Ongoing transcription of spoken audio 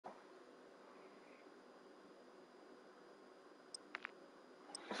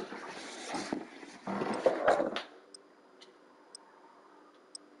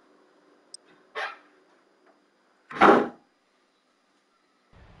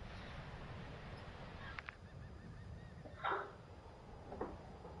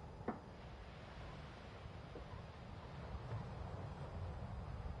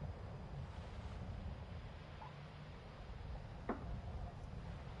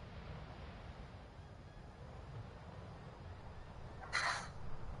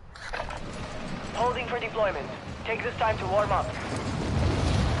holding for deployment. Take this time to warm up.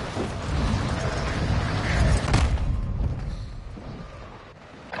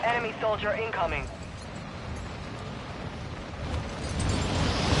 Enemy soldier incoming.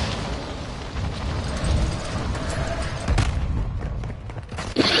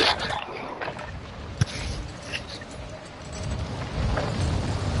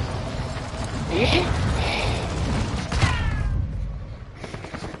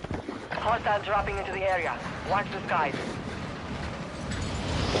 Hostiles dropping into the area. Watch the skies.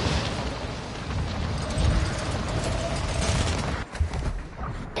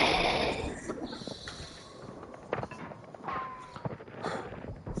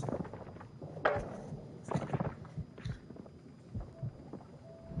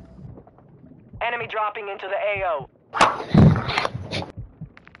 Enemy dropping into the AO.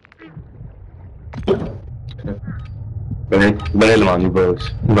 Ben helemaal niet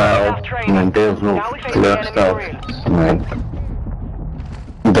boos. Wel, mijn deelsloof. Teleurgesteld. Nee.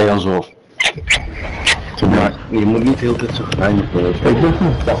 Deelsloof. Maar je moet niet heel dit zo weinig boos. Ik ben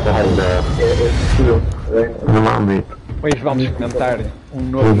dat helemaal niet. Poi vamos cantare un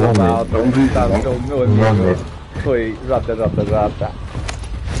nuovo lato, un nuovo poi esatta.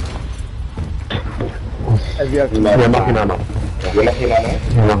 E via Je mag je naam. Je mag je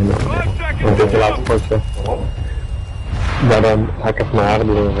naam. Want dit is de laatste potje. Maar dan ga ik even mijn haren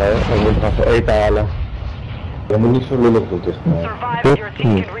doen en moet ik even eten halen. Je moet niet zo lullig doen tussen mij.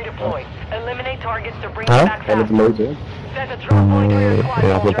 En met de motor?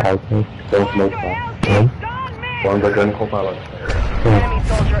 Ja, met de auto. Zelfs motor. Gewoon dat ik er niet ophalen.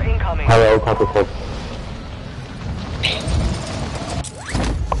 Hallo, ook hard op op.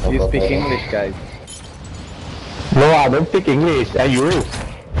 You speak English, guys. No, I don't speak English. And you?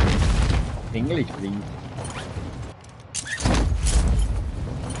 English, please.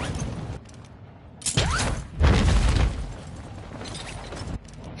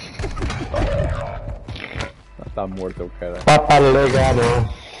 Está muerto, cara. Papa Legano.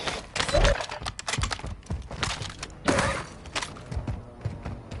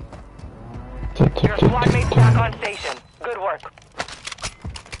 Your squad mate's back on station. Good work.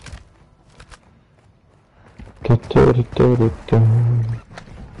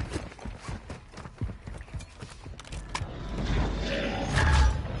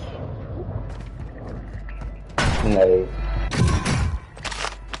 Nee.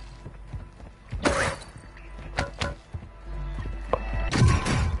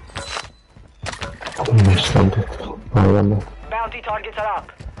 Bounty targets are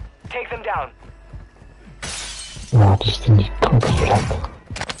up. Take them down. Ja, het is in die kankervlek.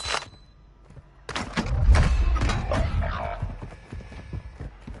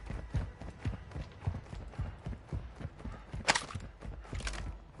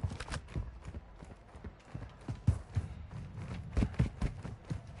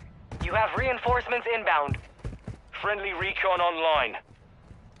 You have reinforcements inbound. Friendly recon online.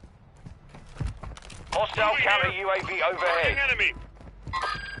 Hostile counter UAV overhead. Enemy.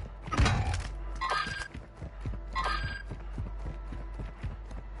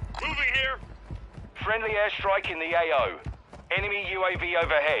 Moving here. Friendly airstrike in the AO. Enemy UAV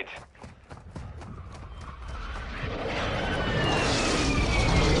overhead.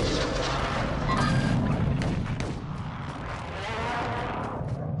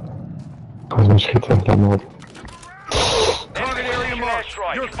 Als we schieten, dan op. Target area marked.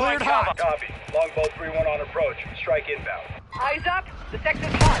 You're cleared hot. Copy. Longbow 3-1 on approach. Strike inbound. Eyes up. The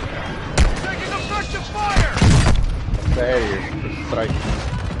sector's hot. Taking effective fire. There, strike.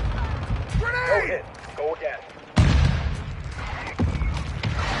 Go hit. Go again.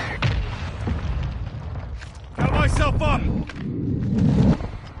 Got myself up.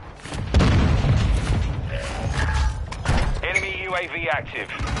 Enemy UAV active.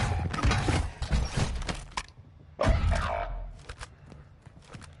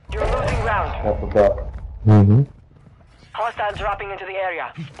 You're losing ground. Half of that. Mm-hmm. Hostiles dropping into the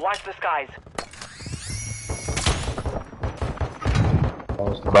area. Watch the skies. Dat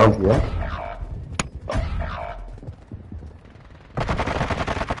was de bounty, hè?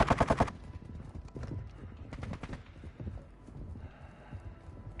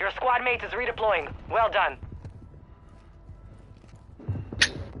 Your squad mate is redeploying. Well done.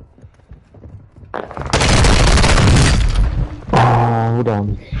 Oh, hold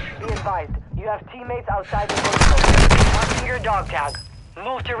on. Be advised, you have teammates outside the zone. Marking your dog tag.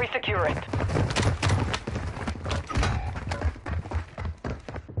 Move to resecure it.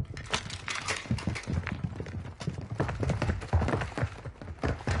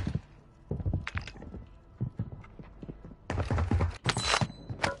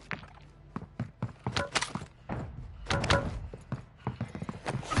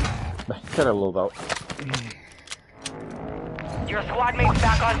 Get a loadout. Your squad mate's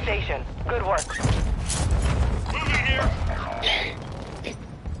back on station. Good work. Moving here.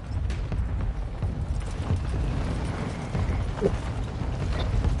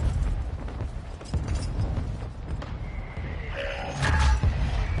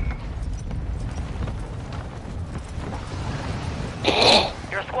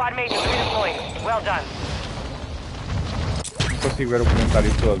 Your squad mate is redeploying. Well done. Non consigo ver o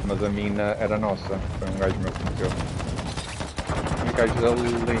comentário todo, mas a mina era nossa. Foi um gajo meu que meteu. Um gajo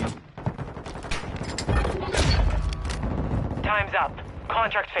ali. Time's up.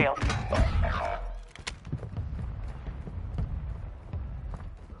 Contract failed.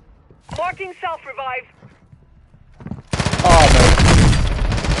 Marking self-revive. Oh, meu.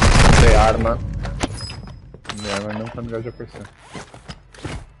 Dei arma. Dei arma não quando o gajo apareceu.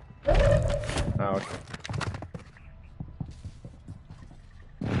 Ah, ok.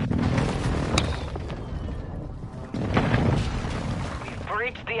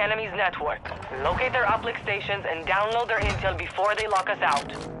 Breach the enemy's network. Locate their uplink stations and download their intel before they lock us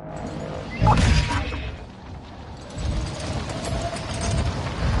out.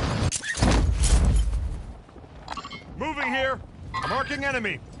 Moving here. Marking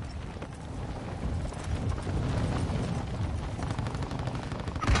enemy.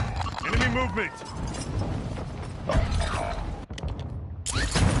 Enemy movement.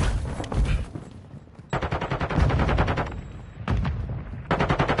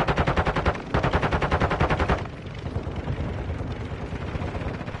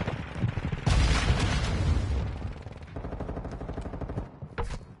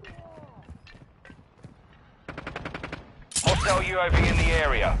 Hostile UAV in the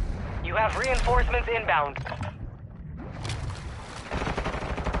area. You have reinforcements inbound.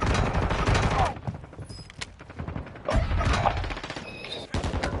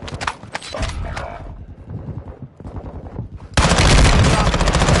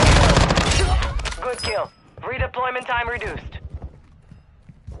 Good kill. Redeployment time reduced.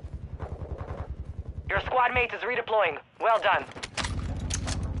 Your squad mate is redeploying. Well done.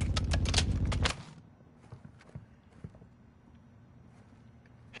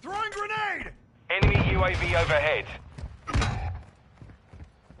 Throwing grenade! Enemy UAV overhead.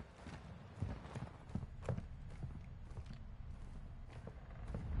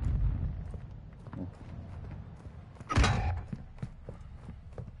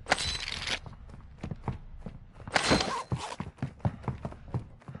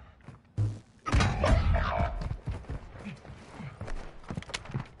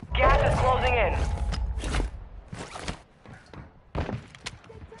 Gas is closing in.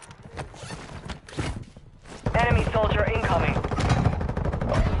 Enemy soldier incoming.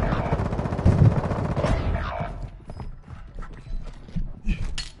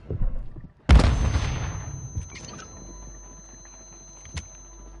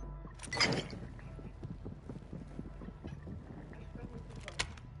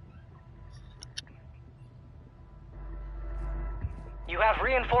 You have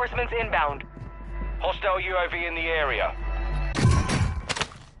reinforcements inbound. Hostile UAV in the area.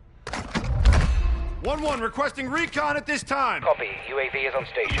 1-1 requesting recon at this time. Copy. UAV is on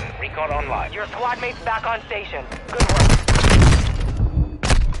station. Recon online. Your squad mate's back on station. Good work.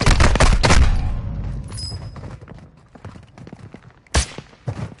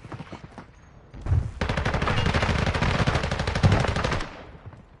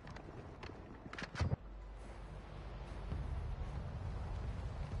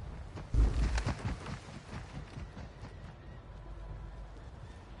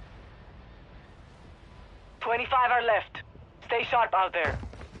 "25 are left. Stay sharp out there."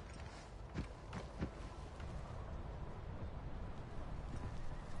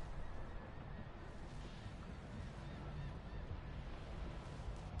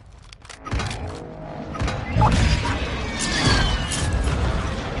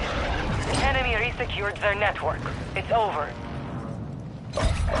 The enemy resecured their network. It's over.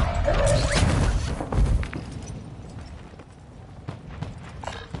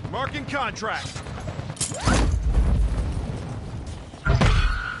 Marking contract.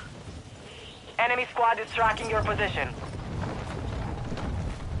 Enemy squad is tracking your position.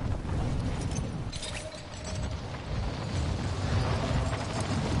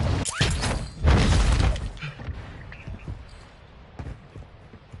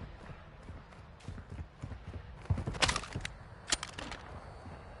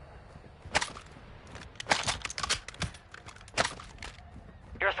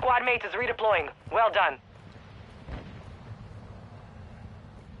 Your squad mate is redeploying. Well done.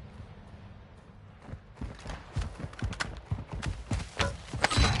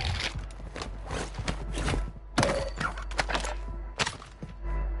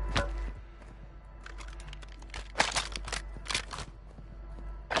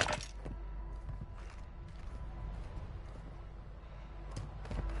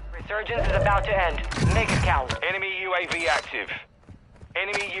 Resurgence is about to end. Make it count. Enemy UAV active.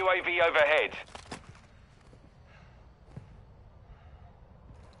 Enemy UAV overhead.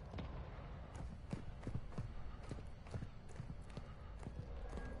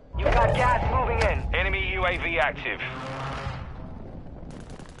 You got gas moving in. Enemy UAV active.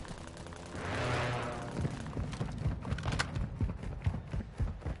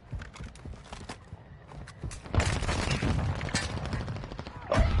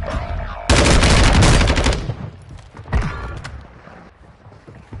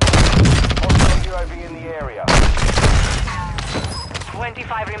 Hostile UAV in the area.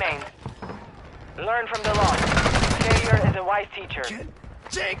 25 remain. Learn from the loss. Failure is a wise teacher.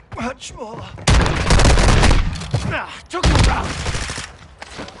 Take much more. Took you out.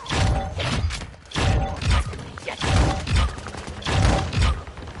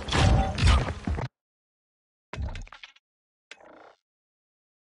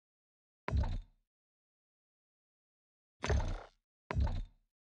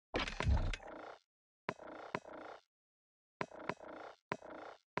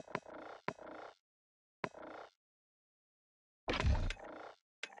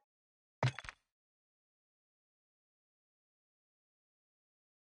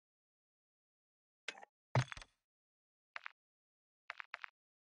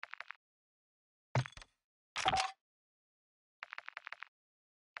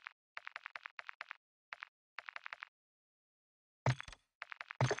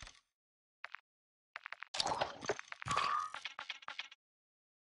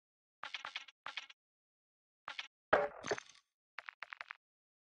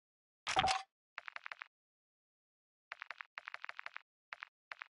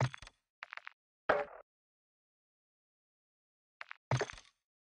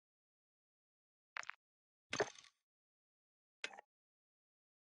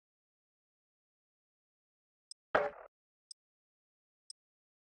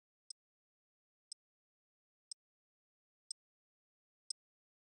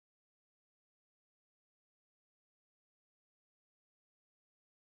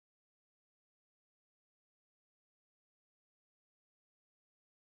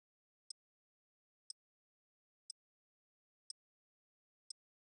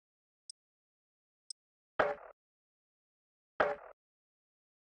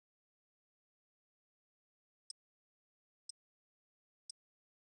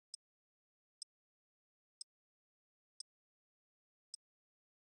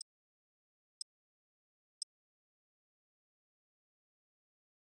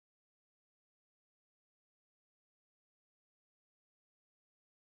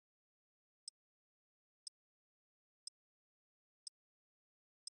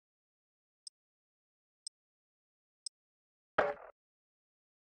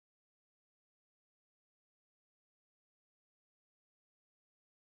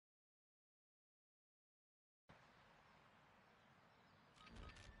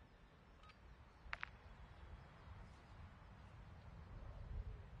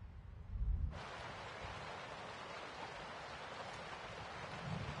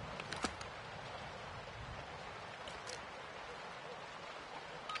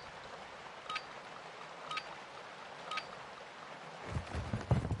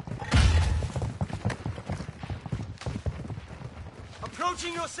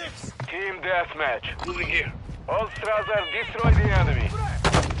 Approaching your six. Team deathmatch. Moving here. All Strasser, destroy the enemy.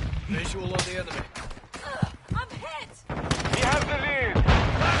 Visual on the enemy. I'm hit! We have the lead.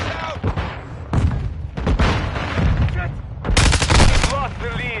 Flash out. We've lost the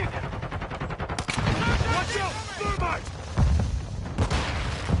lead. Watch out! Thermite!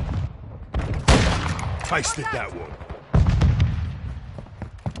 Tasted that one.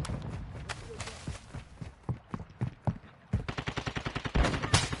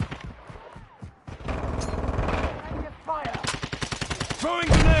 Throwing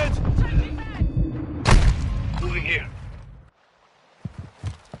grenade! Moving here.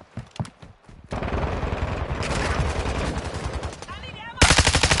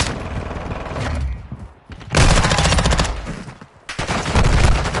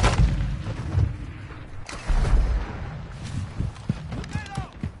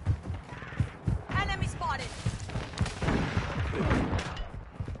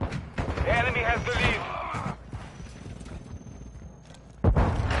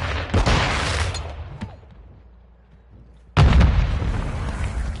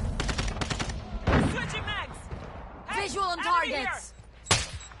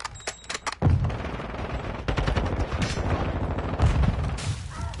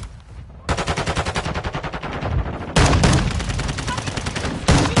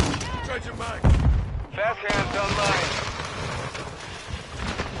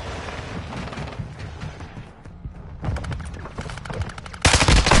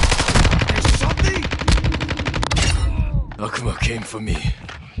 Akuma came for me.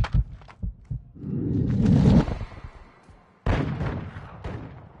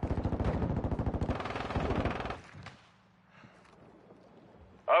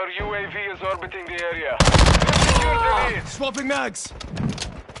 Our UAV is orbiting the area. Secure the lead. Swapping mags!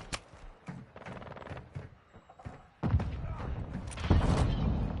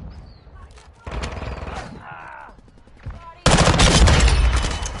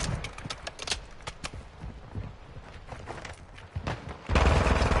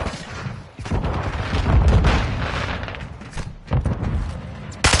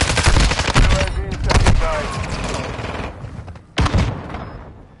 UAV is standing by.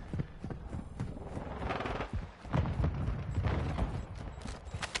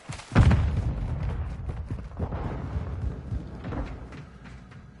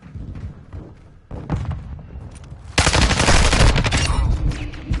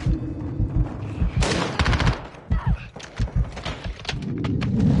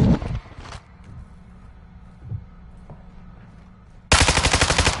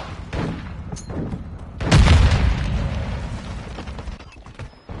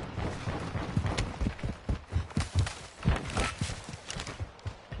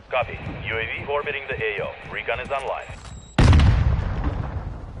 Copy. UAV orbiting the AO. Recon is online.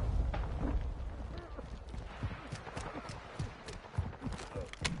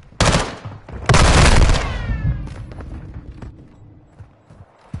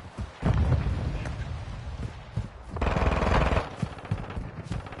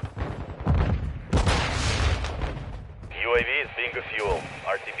 UAV is being refueled.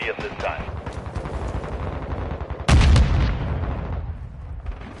 RTB at this time.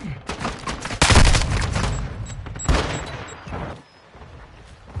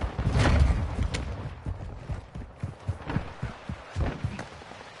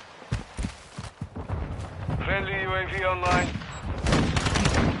 Friendly UAV online.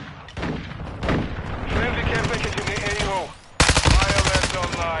 Friendly care package in the AO. High alert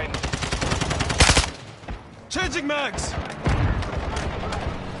online. Changing mags!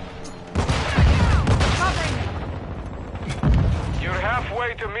 You're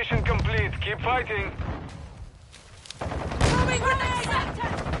halfway to mission complete. Keep fighting. Throwing grenade!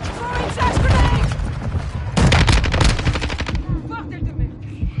 Throwing flash grenade! Wartet mich!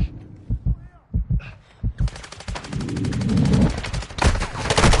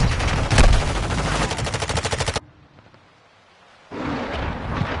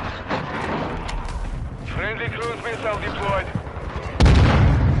 Friendly cruise missile deployed.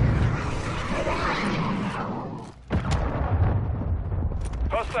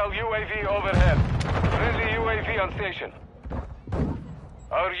 Hostile UAV overhead. Friendly UAV on station.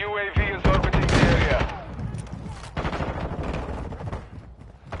 Our UAV is orbiting the area.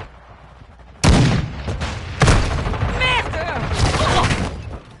 Merde!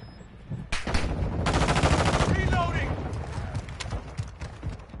 Reloading!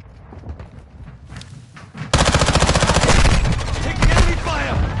 Taking enemy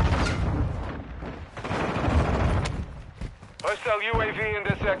fire! Hostile UAV in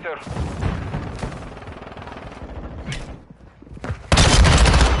the sector.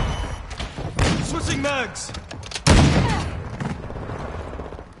 Switching mags!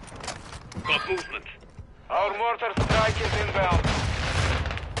 Got movement. Our mortar strike is inbound.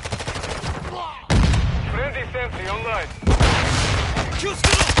 Friendly sentry online. Kill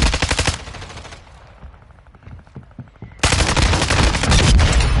scoop!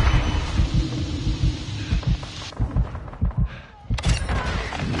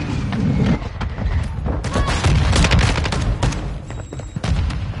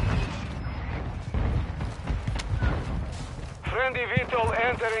 Friendly VTOL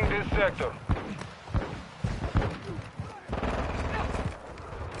entering this sector.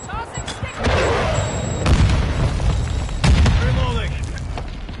 Tossing stick! Reloading!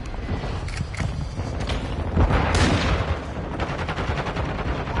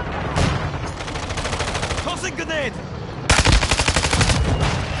 Tossing grenade!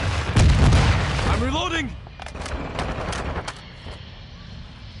 I'm reloading!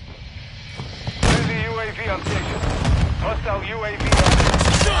 Friendly UAV on station. Hostile UAV on.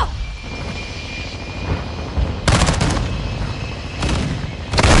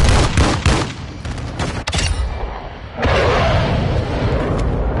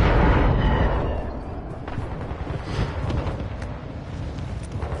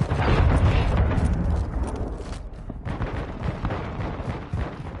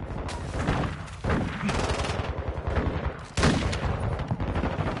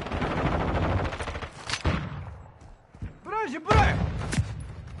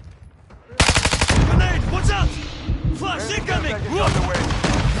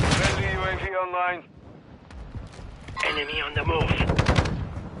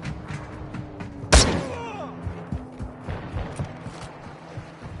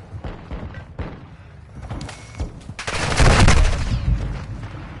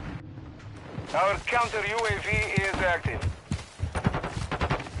 counter UAV is active.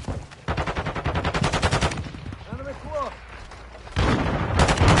 Enemy close.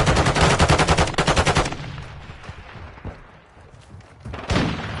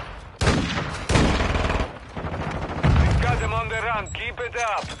 We've got them on the run. Keep it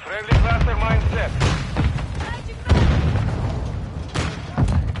up. Friendly cluster mine set.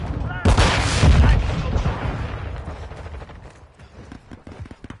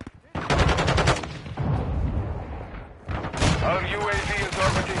 Our UAV is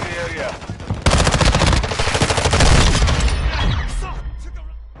orbiting the area.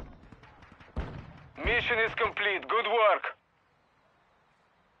 Mission is complete. Good work.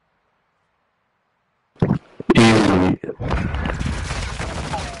 Easy.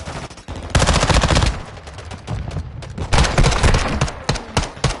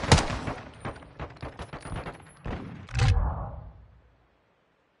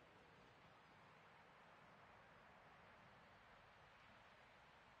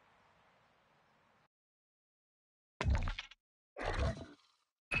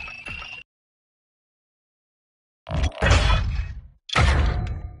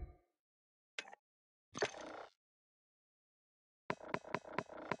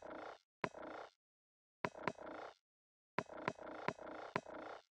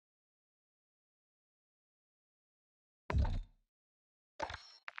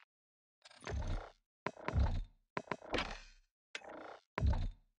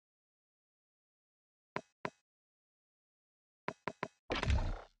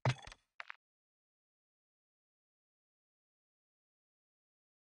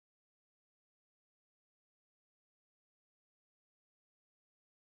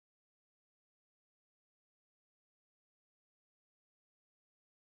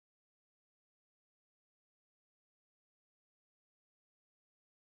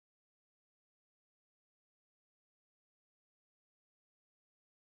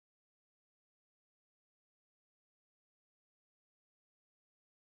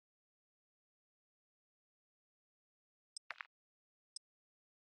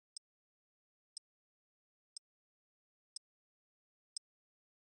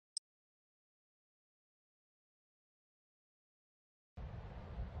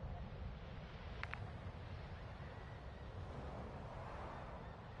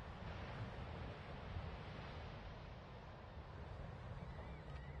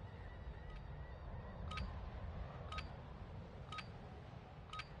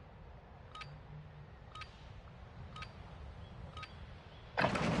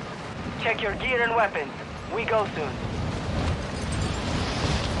 Check your gear and weapons. We go soon.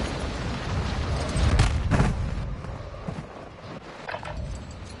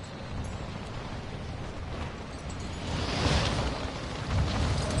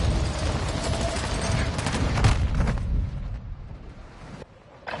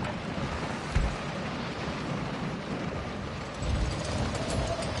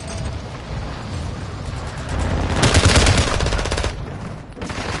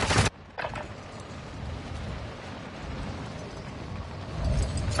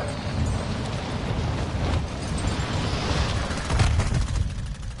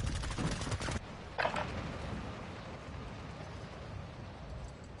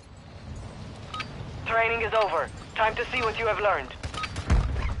 Training is over. Time to see what you have learned.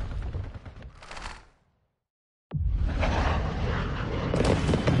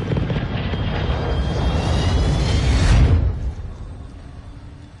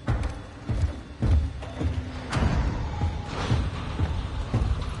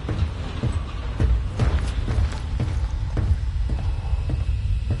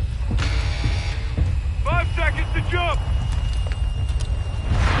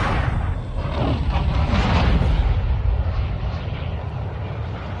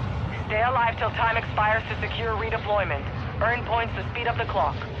 Stay alive till time expires to secure redeployment. Earn points to speed up the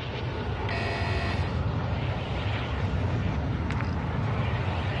clock.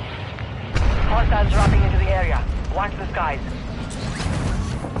 Hostiles dropping into the area. Watch the skies.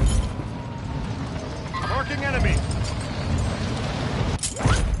 Marking enemy.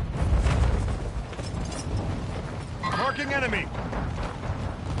 Marking enemy.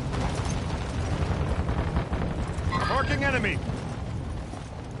 Marking enemy.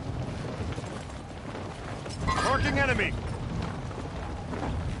 Marking enemy.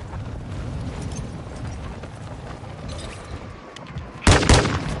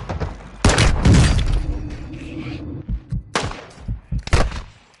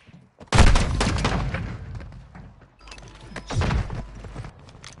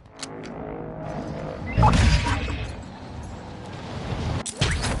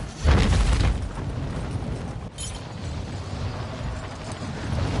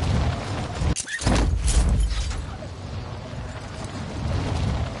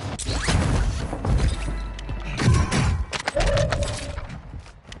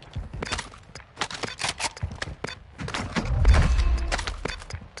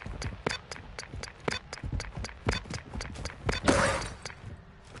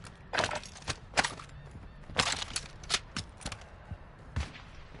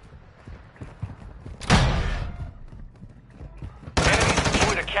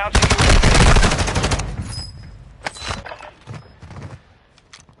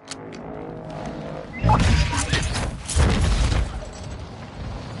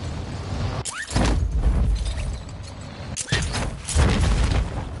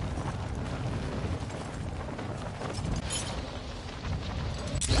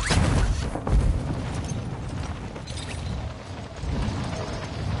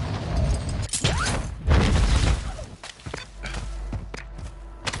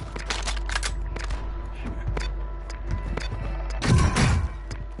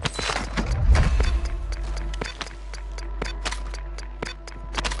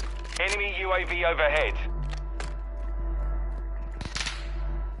 UAV overhead.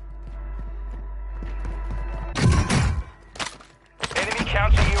 Enemy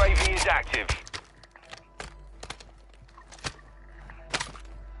counter UAV is active.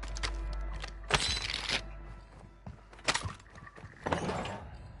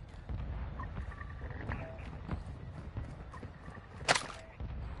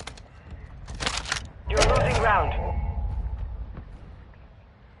 You're losing ground.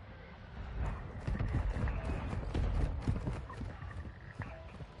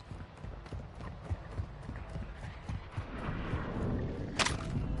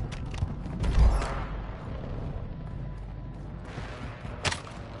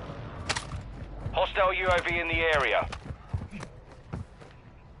 Hostile UAV in the area.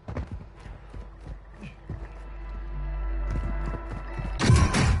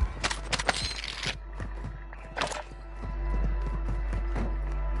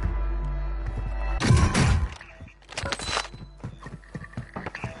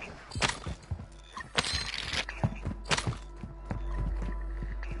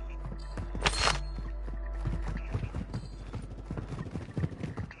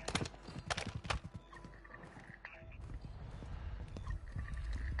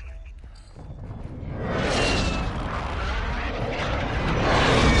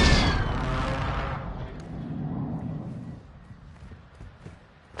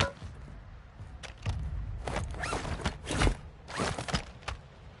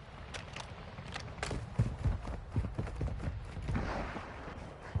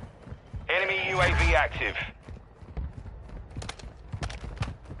 Enemy UAV active.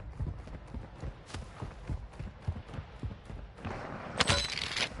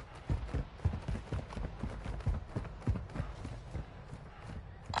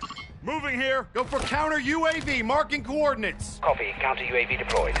 Moving here. Go for counter UAV. Marking coordinates. Copy. Counter UAV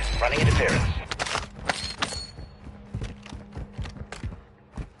deployed. Running interference.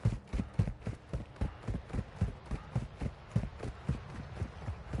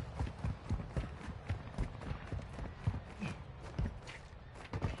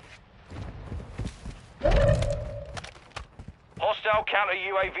 Hostile counter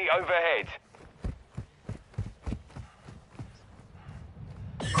UAV overhead.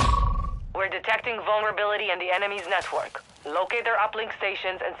 We're detecting vulnerability in the enemy's network. Locate their uplink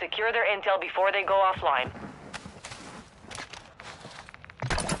stations and secure their intel before they go offline.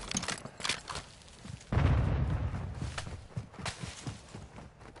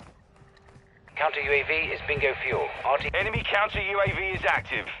 Counter UAV is bingo fuel. RT. Enemy counter UAV is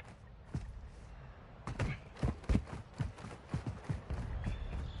active.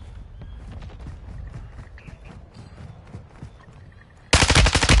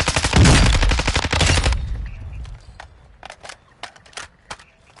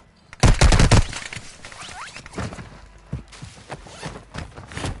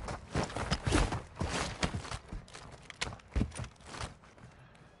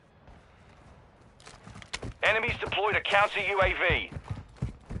 Enemies deployed a counter UAV.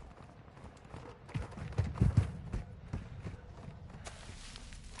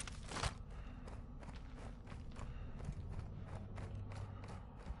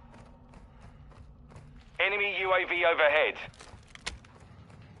 Enemy UAV overhead.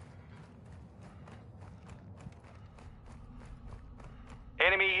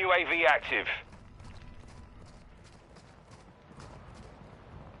 Enemy UAV active.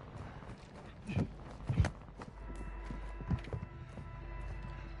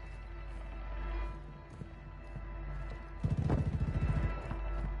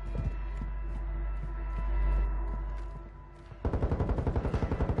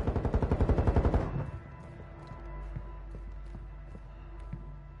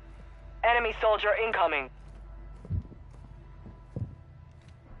 Enemy soldier incoming.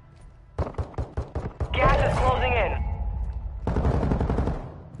 Gas is closing in.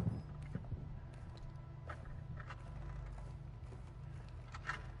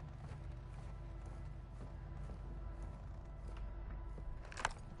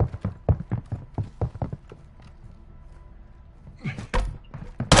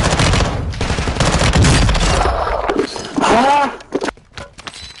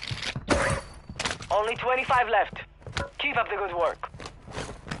 Only 25 left. Keep up the good work.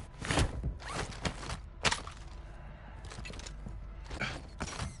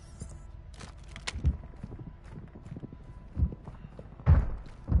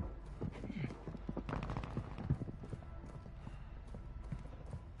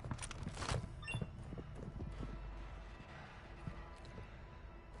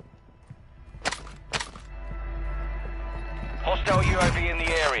 Hostile UAV in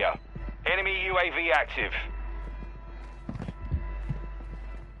the area. Enemy UAV active.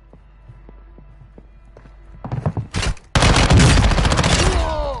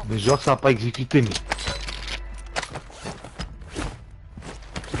 Mais genre ça n'a pas exécuté, mais...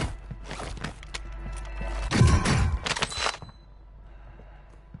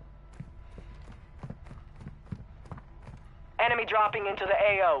 Enemy dropping into the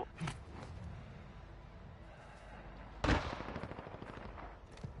AO.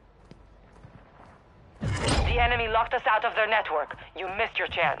 The enemy locked us out of their network. You missed your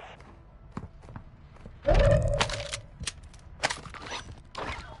chance.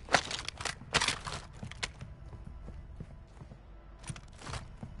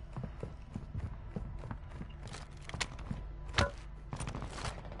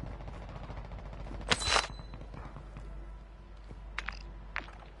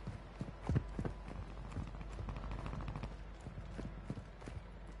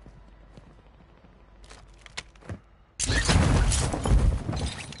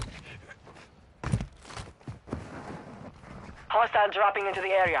 Hostile dropping into the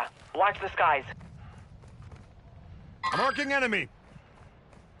area. Watch the skies. Marking enemy.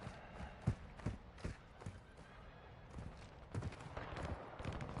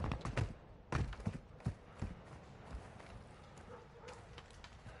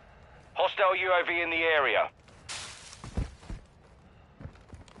 Hostile UAV in the area.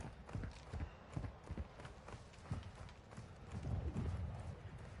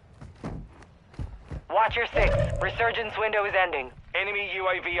 Watch your six. Resurgence window is ending. Enemy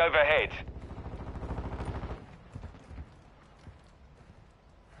UAV overhead.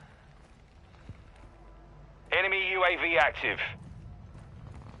 Enemy UAV active.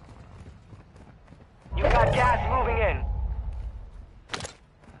 You got gas moving in.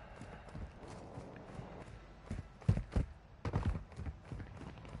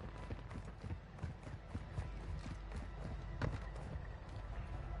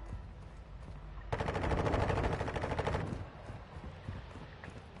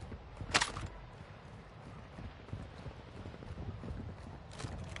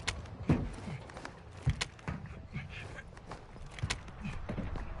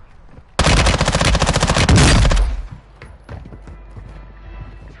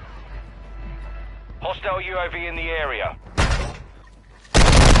 Hostile UAV in the area.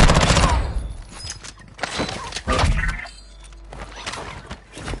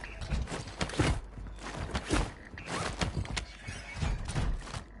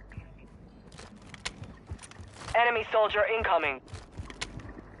 Enemy soldier incoming.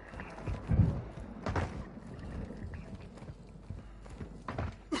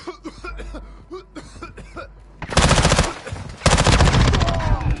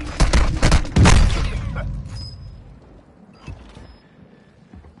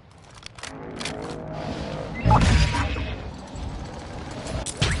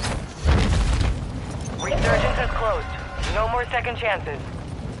 Resurgence has closed. No more second chances.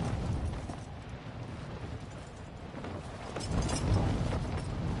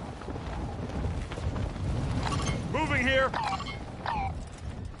 Moving here.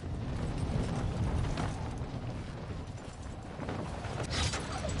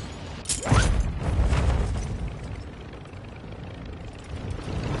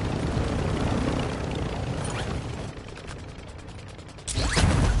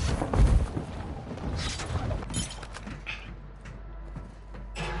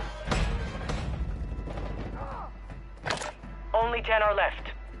 Only 10 are left.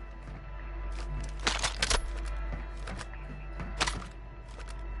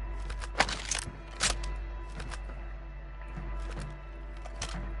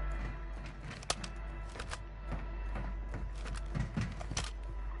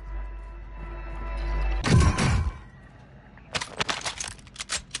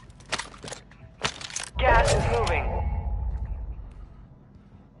 Gas is moving.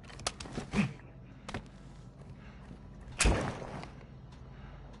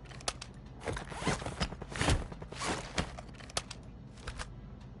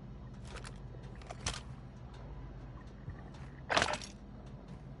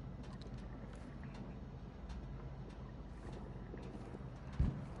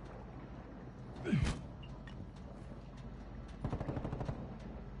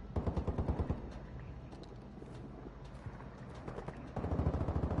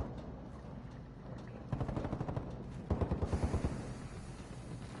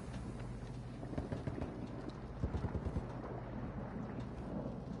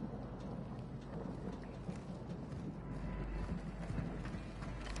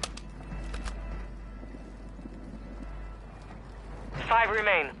 Five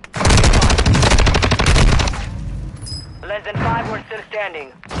remain. Less than 5 were still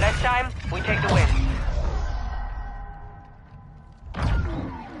standing. Next time, we take the win.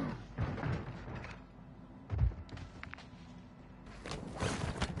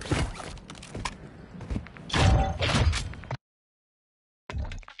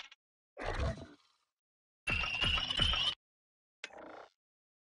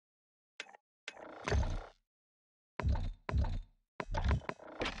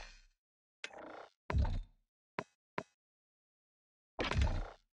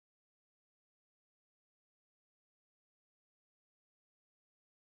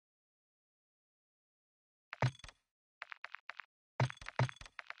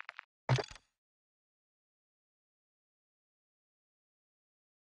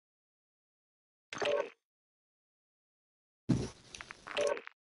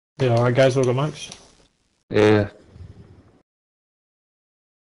 Yeah, alright guys, we'll go max. Yeah.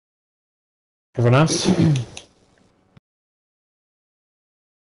 Everyone else? I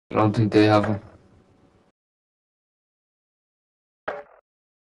don't think they have them.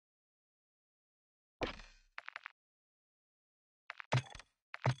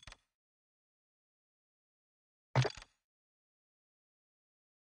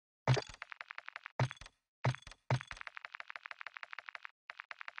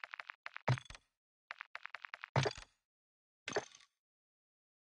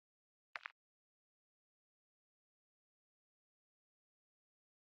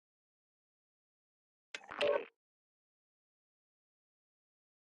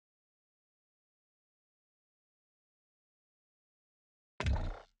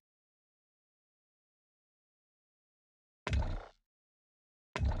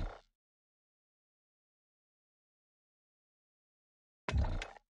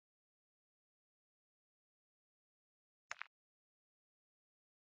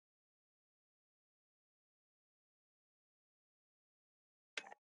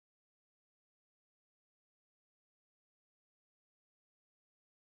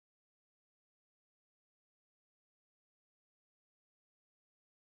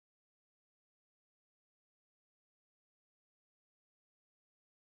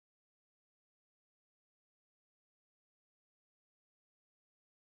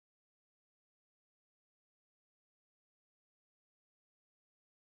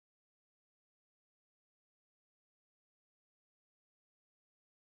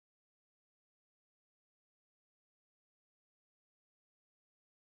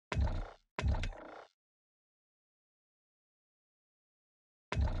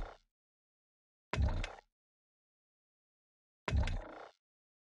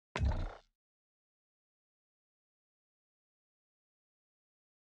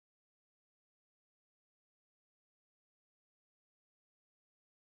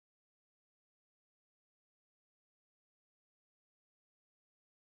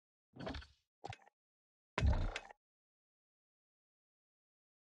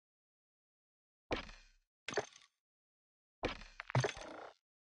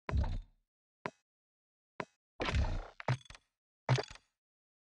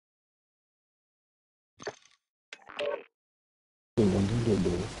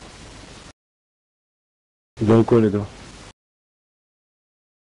 Dove corridor.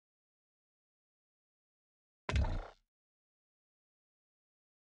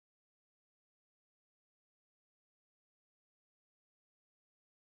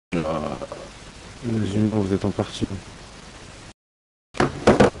 Les humains, vous êtes en partie.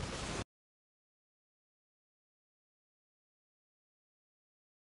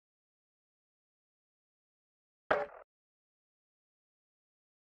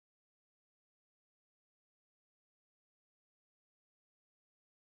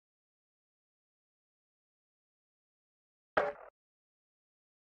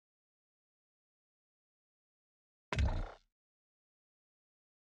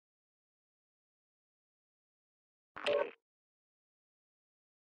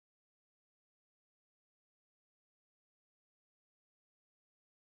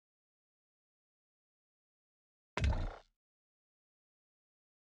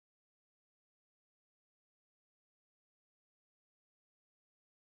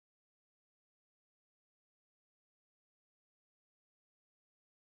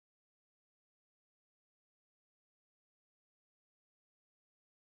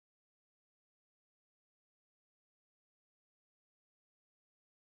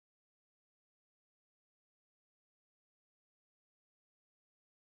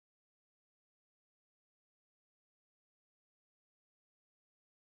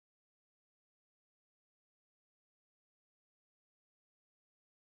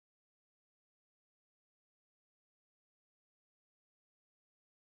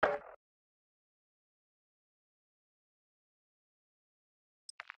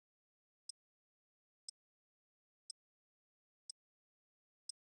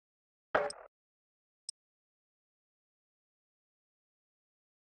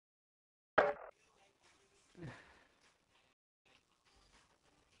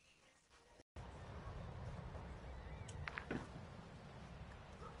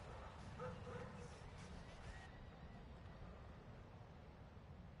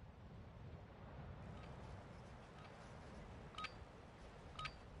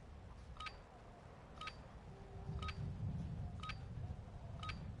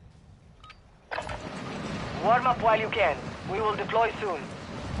 Warm up while you can. We will deploy soon.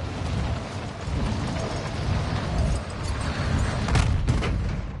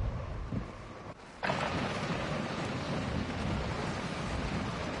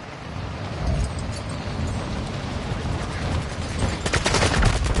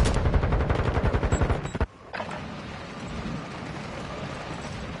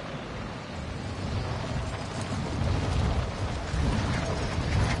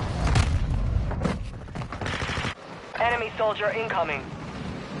 Enemy soldier incoming.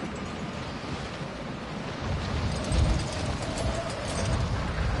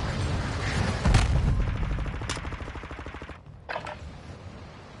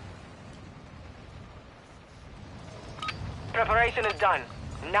 Preparation is done.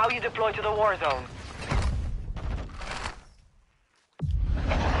 Now you deploy to the war zone.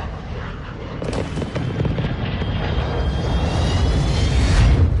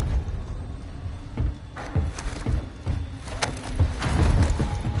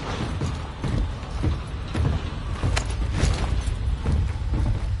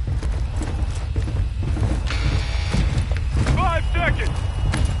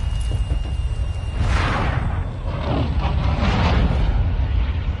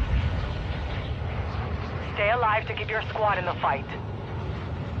 To keep your squad in the fight.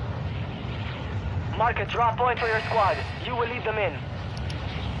 Mark a drop point for your squad. You will lead them in.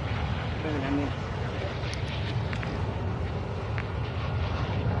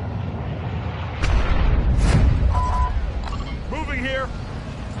 Moving here.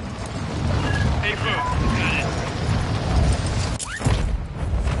 Hey, Got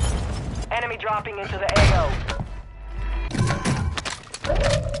it. Enemy dropping into the AO.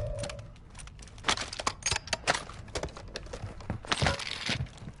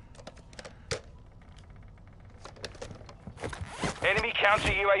 Enemy counter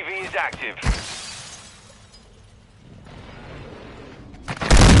UAV is active.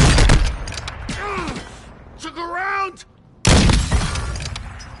 Took a round!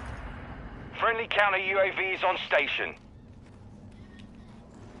 Friendly counter UAV is on station.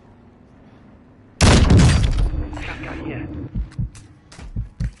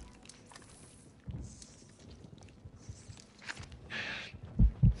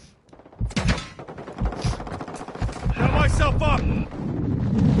 Set myself up!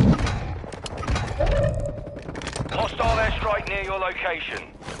 Hostile airstrike near your location.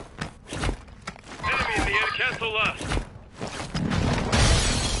 Enemy in the air, cancel last.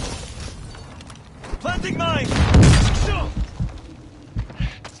 Planting mine!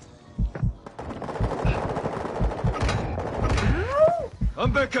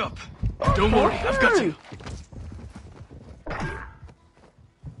 I'm back up. Don't worry, I've got you.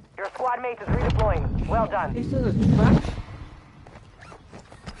 Your squad mate is redeploying. Well done. This is a trash.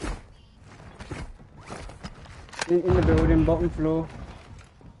 In the building, bottom floor.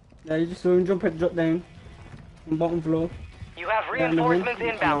 Yeah, you just saw him jump down. On bottom floor. You have Down the reinforcements hill, on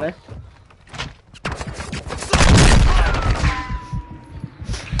the inbound. left.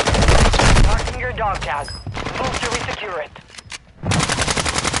 Marking your dog tag. Move to resecure it.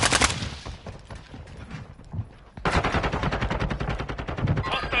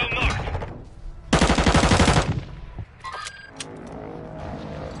 Hostile marked.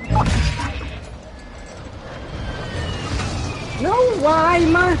 No, why,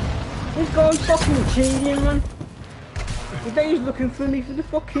 man? This guy's fucking cheating, man. He's looking for me for the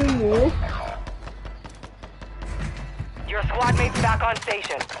fucking wall. Your squad mate's back on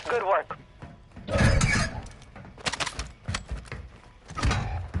station. Good work.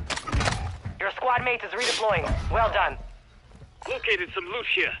 Your squad mate is redeploying. Well done. Located some loot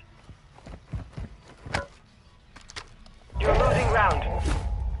here. You're losing ground.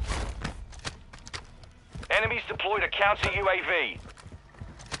 Enemies deployed a counter UAV.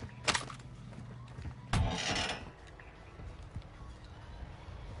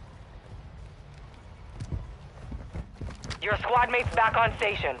 Your squad mate's back on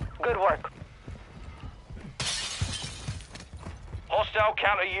station. Good work. Hostile Hostile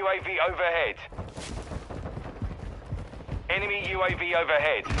counter UAV overhead. Enemy UAV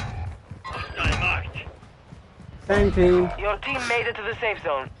overhead. Hostile marked. Same team. Your team made it to the safe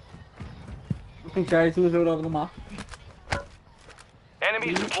zone. I think Jerry's was all over the map.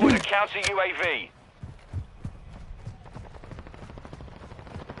 Enemies deployed a counter UAV.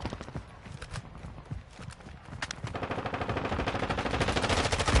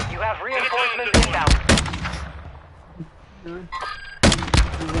 You have reinforcements inbound.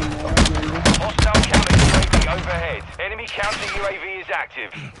 Hostile counter UAV overhead. Enemy counter UAV is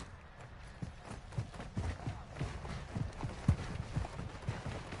active.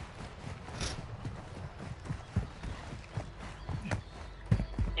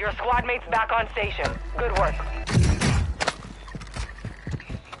 Your squad mate's back on station. Good work.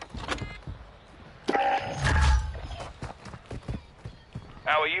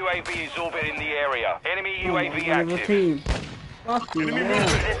 Our UAV is orbiting the area. Enemy UAV Another active. team. Fucking hell.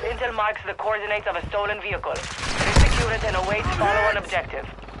 This intel marks the coordinates of a stolen vehicle. Resecure it and await follow-on objective.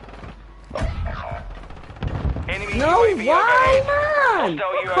 Enemy No, UAV why, overhead. man?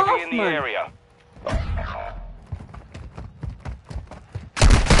 Hostile Fuck UAV off, in the man. area.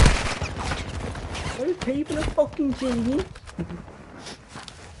 Those people are fucking cheating.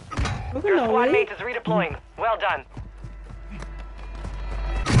 Look Your at squad that. mate is redeploying. Well done.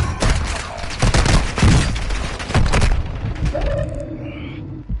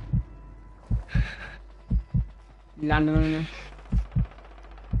 Landing on you.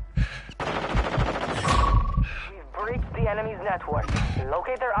 We've breached the enemy's network.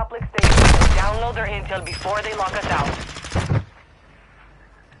 Locate their uplink station and download their intel before they lock us out.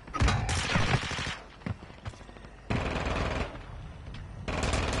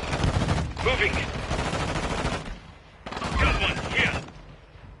 Moving. Got one here.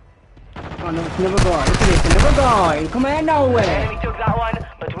 Oh no, it's never going. Look at this, it's never going. Come here The nowhere. enemy took that one,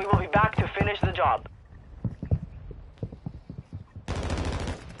 but we will be back to finish the job.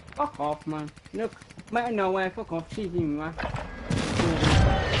 Fuck off, man. Look, come out of nowhere. Fuck off. Cheating, man. Could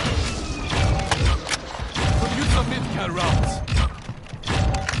use some mid-cal rounds.